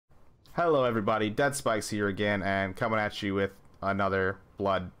Hello everybody, Dead Spikes here again, and coming at you with another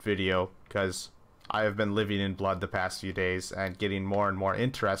blood video, because I have been living in blood the past few days and getting more and more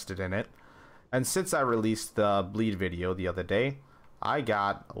interested in it. And since I released the bleed video the other day, I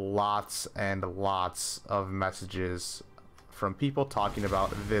got lots and lots of messages from people talking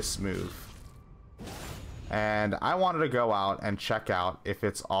about this move. And I wanted to go out and check out if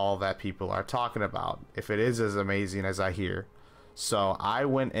it's all that people are talking about, if it is as amazing as I hear. So I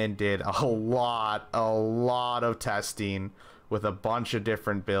went and did a lot of testing with a bunch of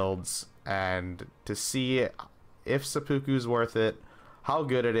different builds, and to see if Seppuku's worth it, how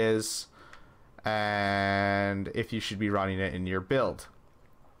good it is, and if you should be running it in your build.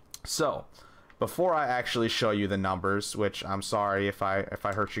 So before I actually show you the numbers, which I'm sorry if I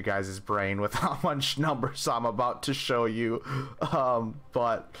hurt you guys' brain with how much numbers I'm about to show you,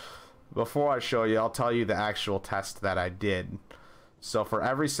 but before I show you, I'll tell you the actual test that I did. So for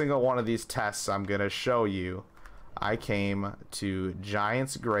every single one of these tests I'm going to show you, I came to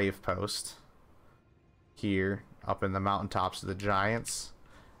Giant's Grave Post here up in the mountaintops of the Giants,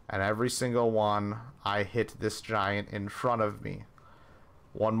 and every single one I hit this giant in front of me.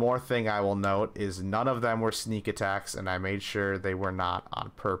 One more thing I will note is none of them were sneak attacks, and I made sure they were not on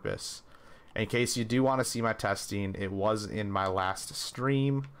purpose. In case you do want to see my testing, it was in my last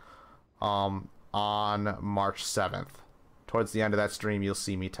stream on March 7th. Towards the end of that stream, you'll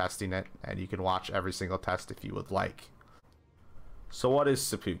see me testing it, and you can watch every single test if you would like. So what is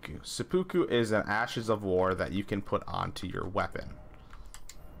Seppuku? Seppuku is an Ashes of War that you can put onto your weapon.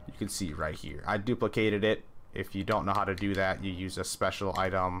 You can see right here. I duplicated it. If you don't know how to do that, you use a special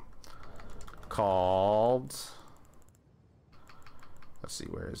item called... Let's see,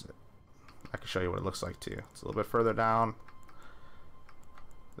 where is it? I can show you what it looks like too. It's a little bit further down.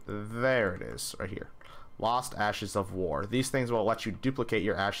 There it is, right here. Lost Ashes of War. These things will let you duplicate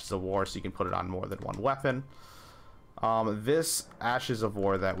your Ashes of War so you can put it on more than one weapon. This Ashes of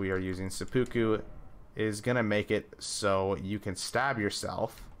War that we are using, Seppuku, is going to make it so you can stab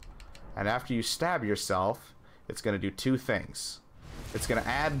yourself. And after you stab yourself, it's going to do two things. It's going to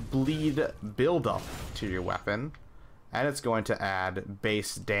add bleed buildup to your weapon, and it's going to add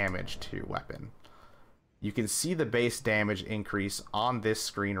base damage to your weapon. You can see the base damage increase on this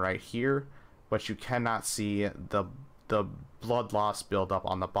screen right here, but you cannot see the blood loss buildup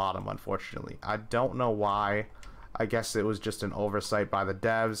on the bottom, unfortunately. I don't know why. I guess it was just an oversight by the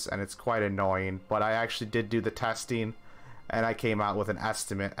devs, and it's quite annoying, but I actually did do the testing, and I came out with an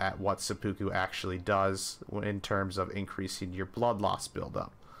estimate at what Seppuku actually does in terms of increasing your blood loss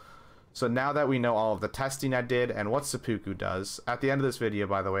buildup. So now that we know all of the testing I did and what Seppuku does, at the end of this video,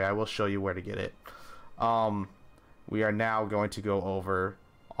 by the way, I will show you where to get it. We are now going to go over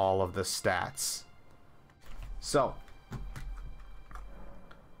all of the stats. So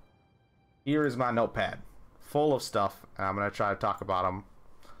here is my notepad full of stuff, and I'm going to try to talk about them.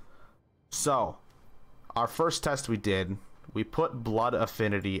 So our first test we did, we put blood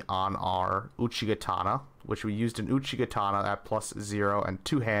affinity on our Uchigatana, which we used an Uchigatana at +0 and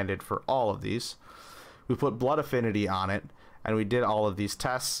two-handed for all of these. We put blood affinity on it, and we did all of these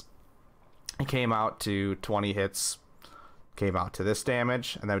tests. It came out to 20 hits, came out to this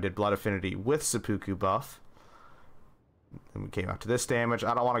damage, and then we did blood affinity with Seppuku buff, and we came out to this damage.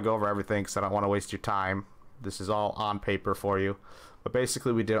 I don't want to go over everything because I don't want to waste your time. This is all on paper for you, but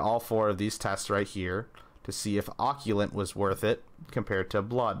basically we did all four of these tests right here to see if Opulent was worth it compared to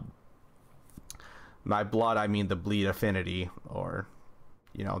blood. By blood, I mean the bleed affinity, or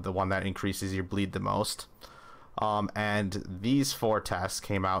you know, the one that increases your bleed the most. And these four tests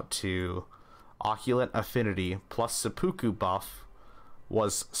came out to Opulent affinity plus Seppuku buff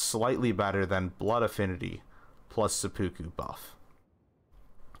was slightly better than blood affinity plus Seppuku buff.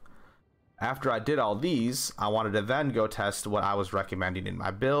 After I did all these, I wanted to then go test what I was recommending in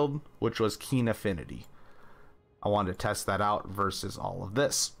my build, which was keen affinity. I wanted to test that out versus all of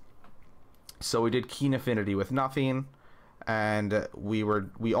this. So we did keen affinity with nothing, and we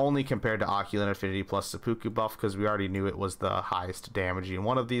only compared to Opulent affinity plus Seppuku buff because we already knew it was the highest damaging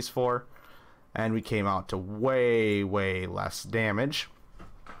one of these four, and we came out to way less damage.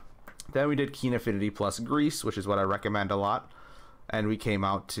 Then we did keen affinity plus grease, which is what I recommend a lot, and we came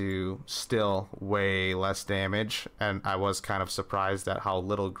out to still way less damage, and I was kind of surprised at how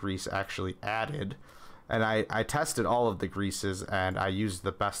little grease actually added. And I tested all of the greases, and I used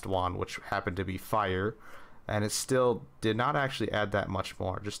the best one, which happened to be fire, and it still did not actually add that much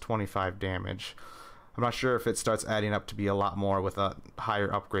more, just 25 damage. I'm not sure if it starts adding up to be a lot more with a higher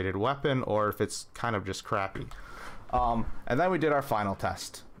upgraded weapon, or if it's kind of just crappy. And then we did our final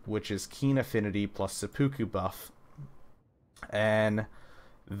test, which is keen affinity plus Seppuku buff. And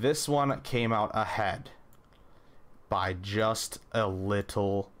This one came out ahead by just a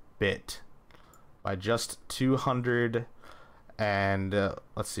little bit. By just 200 and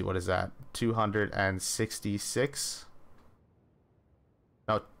let's see, what is that? 266?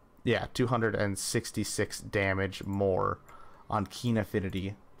 No, yeah, 266 damage more on keen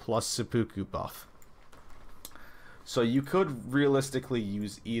affinity plus seppuku buff. So you could realistically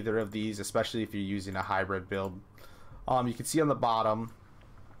use either of these, especially if you're using a hybrid build. You can see on the bottom,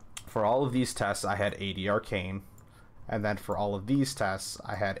 for all of these tests I had 80 arcane, and then for all of these tests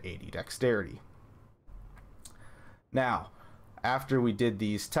I had 80 dexterity. Now, after we did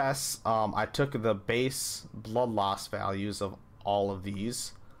these tests, I took the base blood loss values of all of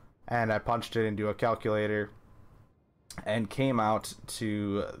these and I punched it into a calculator and came out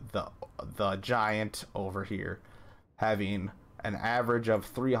to the giant over here having an average of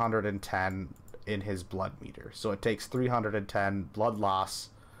 310 in his blood meter. So it takes 310 blood loss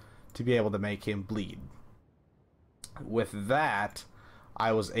to be able to make him bleed. With that,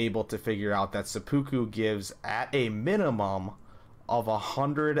 I was able to figure out that Seppuku gives at a minimum of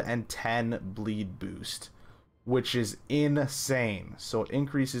 110 bleed boost, which is insane. So it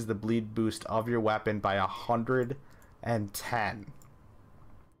increases the bleed boost of your weapon by 110,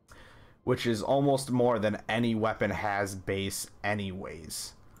 which is almost more than any weapon has base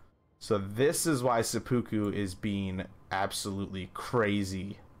anyways. So this is why Seppuku is being absolutely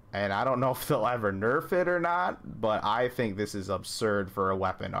crazy. And I don't know if they'll ever nerf it or not, but I think this is absurd for a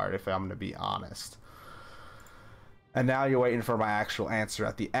weapon art, if I'm going to be honest. And now you're waiting for my actual answer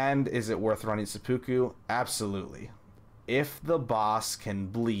at the end. Is it worth running Seppuku? Absolutely. If the boss can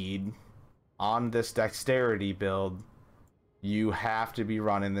bleed on this dexterity build, you have to be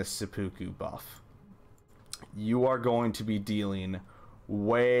running this Seppuku buff. You are going to be dealing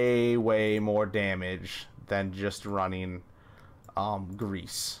way more damage than just running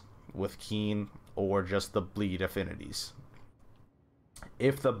grease with keen or just the bleed affinities.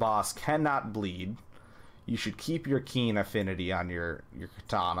 If the boss cannot bleed, you should keep your keen affinity on your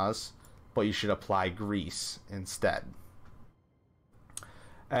katanas, but you should apply grease instead.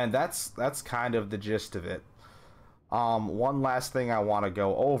 And that's kind of the gist of it. One last thing I want to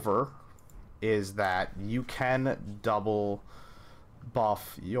go over is that you can double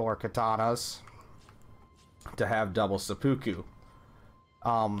buff your katanas to have double seppuku.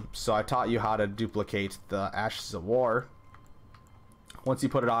 So I taught you how to duplicate the Ashes of War. Once you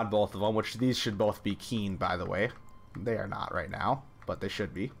put it on both of them, which these should both be keen, by the way. They are not right now, but they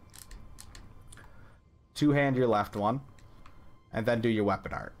should be. Two-hand your left one, and then do your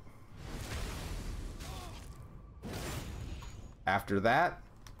weapon art. After that,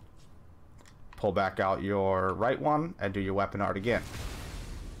 pull back out your right one and do your weapon art again.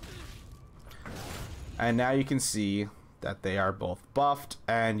 And now you can see that they are both buffed,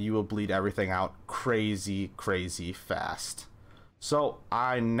 and you will bleed everything out crazy fast. So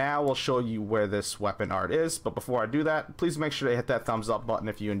I now will show you where this weapon art is, but before I do that, please make sure to hit that thumbs up button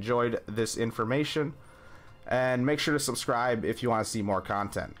if you enjoyed this information, and make sure to subscribe if you want to see more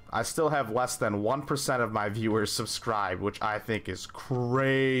content. I still have less than 1% of my viewers subscribed, which I think is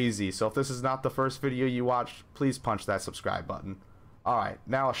crazy. So if this is not the first video you watched, please punch that subscribe button. Alright,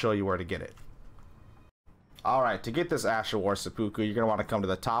 now I'll show you where to get it. Alright, to get this Ashes of War Seppuku, you're going to want to come to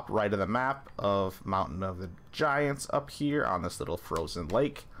the top right of the map of Mountain of the Giants up here on this little frozen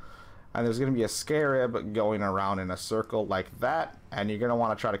lake. And there's going to be a scarab going around in a circle like that, and you're going to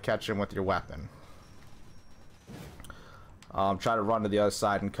want to try to catch him with your weapon. Try to run to the other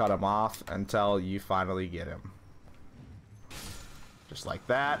side and cut him off until you finally get him. Just like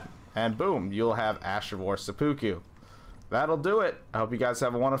that, and boom, you'll have Ashes of War Seppuku. That'll do it. I hope you guys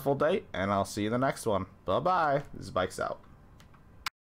have a wonderful day, and I'll see you in the next one. Bye-bye. This is Bikes out.